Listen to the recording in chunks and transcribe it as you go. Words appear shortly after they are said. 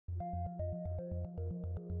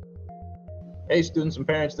Hey students and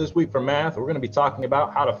parents, this week for math, we're going to be talking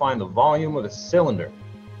about how to find the volume of a cylinder.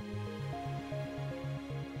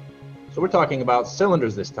 So we're talking about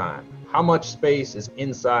cylinders this time. How much space is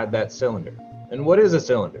inside that cylinder? And what is a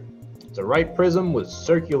cylinder? It's a right prism with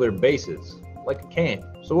circular bases, like a can.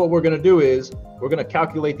 So what we're going to do is, we're going to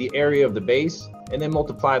calculate the area of the base and then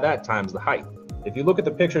multiply that times the height. If you look at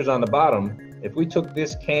the pictures on the bottom, if we took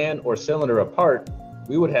this can or cylinder apart,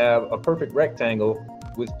 we would have a perfect rectangle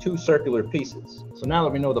with two circular pieces. So now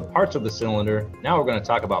that we know the parts of the cylinder, now we're going to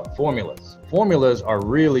talk about formulas. Formulas are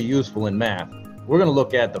really useful in math. We're going to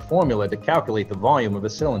look at the formula to calculate the volume of a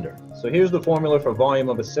cylinder. So here's the formula for volume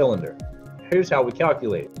of a cylinder. Here's how we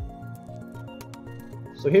calculate it.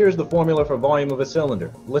 So here's the formula for volume of a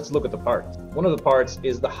cylinder. Let's look at the parts. One of the parts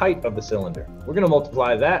is the height of the cylinder. We're going to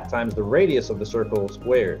multiply that times the radius of the circle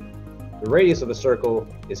squared. The radius of the circle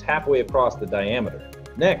is halfway across the diameter.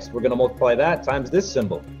 Next, we're going to multiply that times this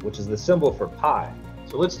symbol, which is the symbol for pi.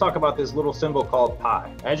 So let's talk about this little symbol called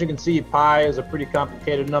pi. As you can see, pi is a pretty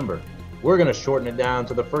complicated number. We're going to shorten it down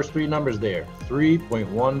to the first three numbers there,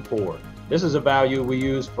 3.14. This is a value we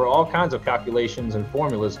use for all kinds of calculations and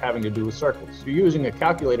formulas having to do with circles. If you're using a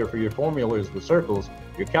calculator for your formulas with circles,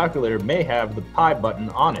 your calculator may have the pi button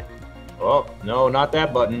on it. Oh, no, not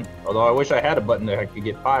that button. Although I wish I had a button that I could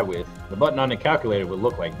get pi with. The button on the calculator would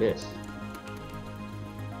look like this.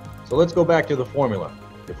 So let's go back to the formula.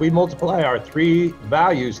 If we multiply our three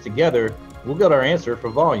values together, we'll get our answer for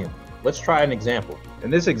volume. Let's try an example. In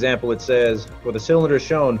this example, it says, for the cylinder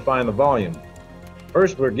shown, find the volume.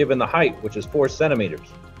 First, we're given the height, which is 4 centimeters.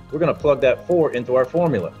 We're going to plug that 4 into our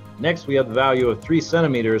formula. Next, we have the value of 3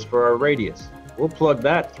 centimeters for our radius. We'll plug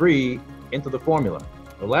that 3 into the formula.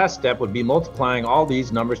 The last step would be multiplying all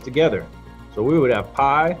these numbers together. So we would have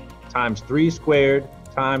pi times 3 squared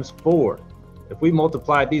times 4. If we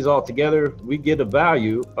multiply these all together, we get a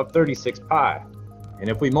value of 36 pi. And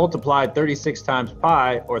if we multiplied 36 times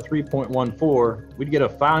pi, or 3.14, we'd get a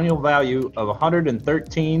final value of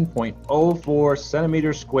 113.04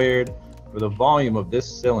 centimeters squared for the volume of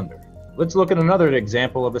this cylinder. Let's look at another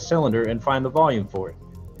example of a cylinder and find the volume for it.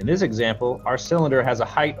 In this example, our cylinder has a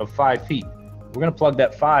height of 5 feet. We're going to plug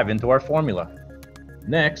that 5 into our formula.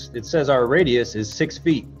 Next, it says our radius is 6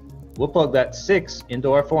 feet. We'll plug that 6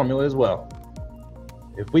 into our formula as well.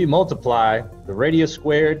 If we multiply the radius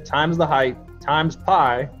squared times the height times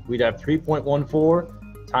pi, we'd have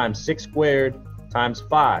 3.14 times 6 squared times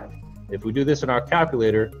 5. If we do this in our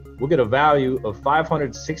calculator, we'll get a value of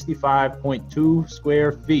 565.2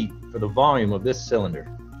 square feet for the volume of this cylinder.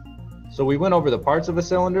 So we went over the parts of a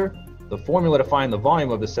cylinder, the formula to find the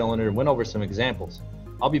volume of the cylinder, and went over some examples.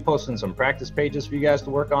 I'll be posting some practice pages for you guys to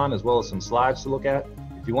work on, as well as some slides to look at.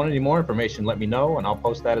 If you want any more information, let me know and I'll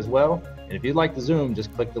post that as well. And if you'd like to Zoom,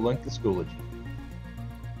 just click the link to Schoology.